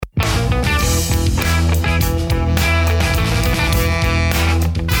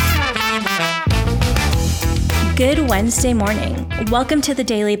Good Wednesday morning. Welcome to the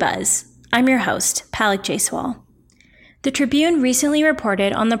Daily Buzz. I'm your host, Palak Jaiswal. The Tribune recently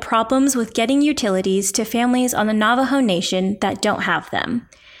reported on the problems with getting utilities to families on the Navajo Nation that don't have them.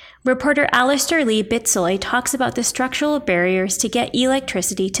 Reporter Alastair Lee Bitsóí talks about the structural barriers to get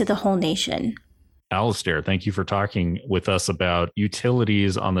electricity to the whole nation. Alastair, thank you for talking with us about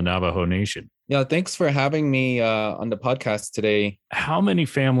utilities on the Navajo Nation. Yeah, thanks for having me on the podcast today. How many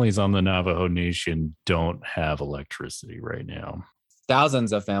families on the Navajo Nation don't have electricity right now?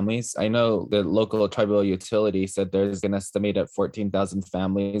 Thousands of families. I know the local tribal utility said there's an estimated 14,000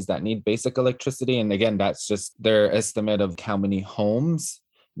 families that need basic electricity. And again, that's just their estimate of how many homes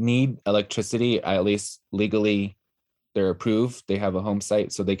need electricity, at least legally. They're approved. They have a home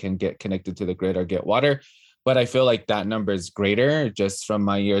site so they can get connected to the grid or get water. But I feel like that number is greater just from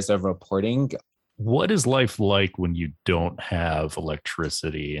my years of reporting. What is life like when you don't have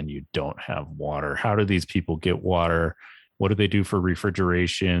electricity and you don't have water? How do these people get water? What do they do for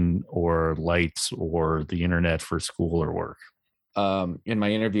refrigeration or lights or the internet for school or work? In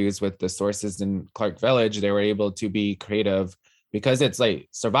my interviews with the sources in Clark Village, they were able to be creative because it's like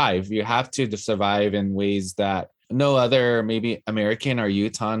survive. You have to survive in ways that no other maybe American or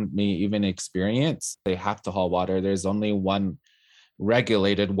Utah may even experience. They have to haul water. There's only one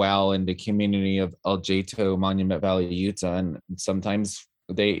regulated well in the community of El Jato, Monument Valley, Utah. And sometimes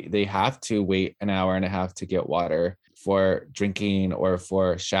they have to wait an hour and a half to get water for drinking or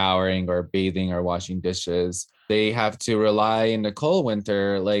for showering or bathing or washing dishes. They have to rely in the cold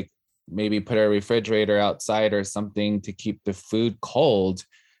winter, like maybe put a refrigerator outside or something to keep the food cold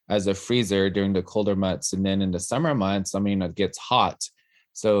as a freezer during the colder months. And then in the summer months, it gets hot.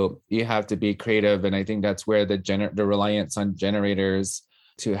 So you have to be creative. And I think that's where the reliance on generators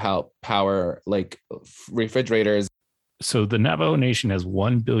to help power like refrigerators. So the Navajo Nation has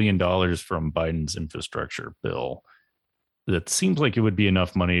 $1 billion from Biden's infrastructure bill. That seems like it would be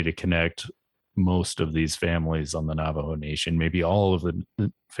enough money to connect most of these families on the Navajo Nation, maybe all of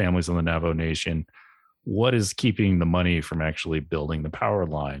the families on the Navajo Nation. What is keeping the money from actually building the power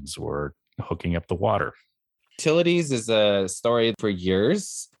lines or hooking up the water? Utilities is a story for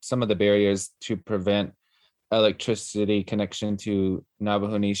years. Some of the barriers to prevent electricity connection to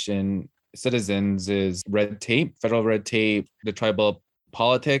Navajo Nation citizens is red tape, federal red tape, the tribal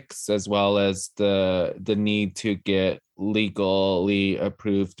politics, as well as the need to get legally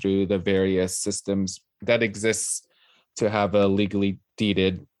approved through the various systems that exists to have a legally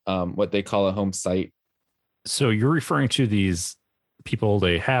deeded, what they call a home site. So you're referring to these people,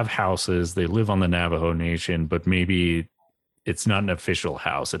 they have houses, they live on the Navajo Nation, but maybe it's not an official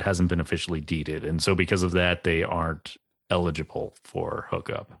house. It hasn't been officially deeded. And so because of that, they aren't eligible for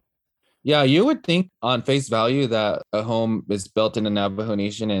hookup. Yeah, you would think on face value that a home is built in the Navajo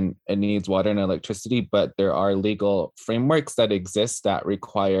Nation and it needs water and electricity, but there are legal frameworks that exist that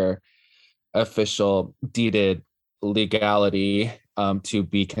require official deeded legality to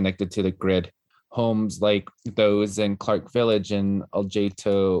be connected to the grid. Homes like those in Clark Village and El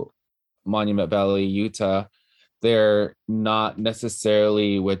Jato, Monument Valley, Utah, they're not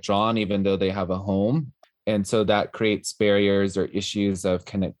necessarily withdrawn even though they have a home. And so that creates barriers or issues of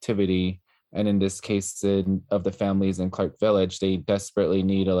connectivity. And in this case of the families in Clark Village, they desperately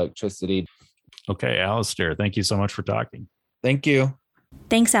need electricity. Okay, Alastair, thank you so much for talking. Thank you.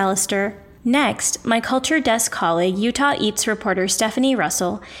 Thanks, Alastair. Next, my Culture Desk colleague, Utah Eats reporter Stefene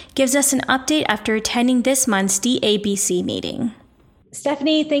Russell, gives us an update after attending this month's DABC meeting.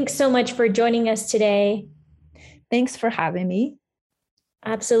 Stefene, thanks so much for joining us today. Thanks for having me.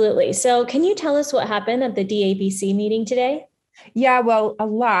 Absolutely. So can you tell us what happened at the DABC meeting today? Yeah, well, a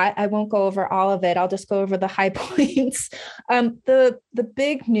lot. I won't go over all of it. I'll just go over the high points. The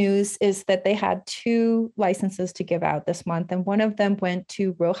big news is that they had 2 licenses to give out this month, and one of them went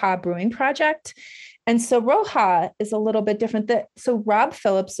to Roja Brewing Project. And so Roja is a little bit different. So Rob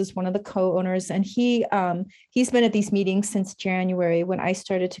Phillips is one of the co-owners, and he's been at these meetings since January when I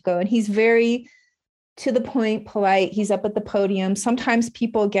started to go, and he's very to the point, polite. He's up at the podium. Sometimes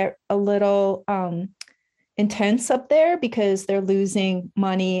people get a little intense up there because they're losing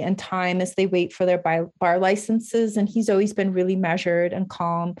money and time as they wait for their bar licenses. And he's always been really measured and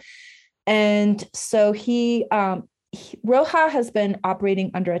calm. And so Roja has been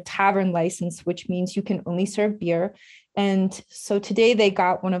operating under a tavern license, which means you can only serve beer. And so today they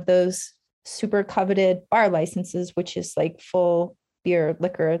got one of those super coveted bar licenses, which is like full beer,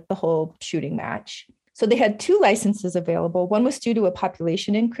 liquor, the whole shooting match. So they had 2 licenses available. One was due to a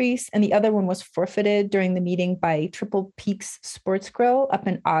population increase, and the other one was forfeited during the meeting by Triple Peaks Sports Grill up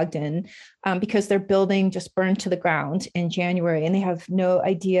in Ogden because their building just burned to the ground in January, and they have no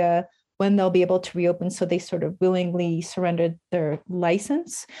idea when they'll be able to reopen. So they sort of willingly surrendered their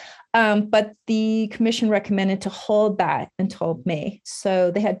license. But the commission recommended to hold that until May.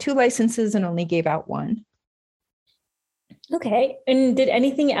 So they had 2 licenses and only gave out 1. Okay. And did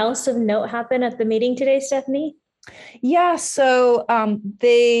anything else of note happen at the meeting today, Stefene? Yeah. So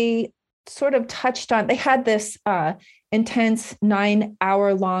they sort of touched on, they had this intense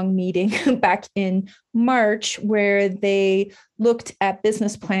 9-hour-long meeting back in March where they looked at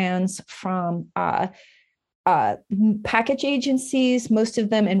business plans from package agencies, most of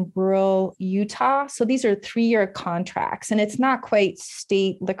them in rural Utah. So these are 3-year contracts, and it's not quite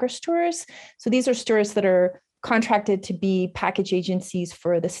state liquor stores. So these are stores that are contracted to be package agencies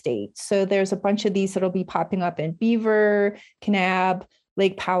for the state. So there's a bunch of these that'll be popping up in Beaver, Kanab,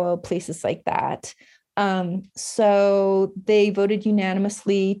 Lake Powell, places like that. So they voted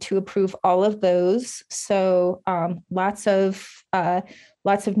unanimously to approve all of those. So lots of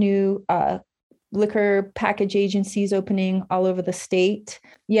new liquor package agencies opening all over the state.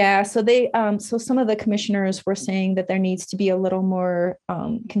 Yeah, so so some of the commissioners were saying that there needs to be a little more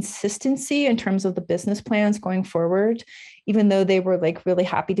consistency in terms of the business plans going forward, even though they were like really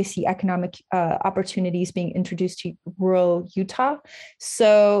happy to see economic opportunities being introduced to rural Utah.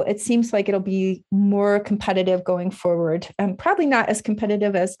 So it seems like it'll be more competitive going forward, and probably not as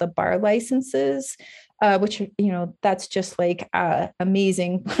competitive as the bar licenses, which, that's just like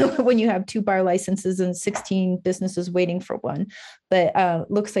amazing when you have 2 bar licenses and 16 businesses waiting for one. But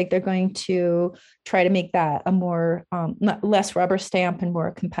looks like they're going to try to make that a more less rubber stamp and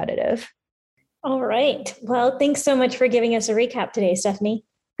more competitive. All right. Well, thanks so much for giving us a recap today, Stefene.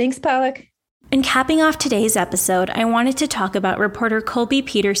 Thanks, Palak. And capping off today's episode, I wanted to talk about reporter Kolbie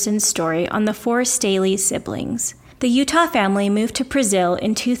Peterson's story on the 4 Staheli siblings. The Utah family moved to Brazil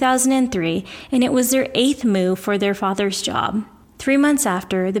in 2003, and it was their 8th move for their father's job. 3 months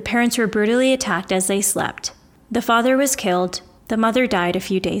after, the parents were brutally attacked as they slept. The father was killed. The mother died a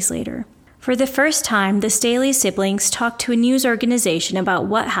few days later. For the first time, the Staheli siblings talked to a news organization about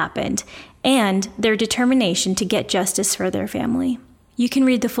what happened and their determination to get justice for their family. You can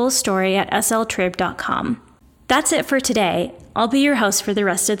read the full story at sltrib.com. That's it for today. I'll be your host for the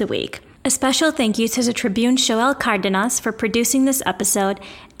rest of the week. A special thank you to the Tribune Joel Cardenas for producing this episode,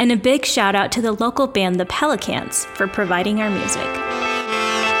 and a big shout out to the local band The Pelicans for providing our music.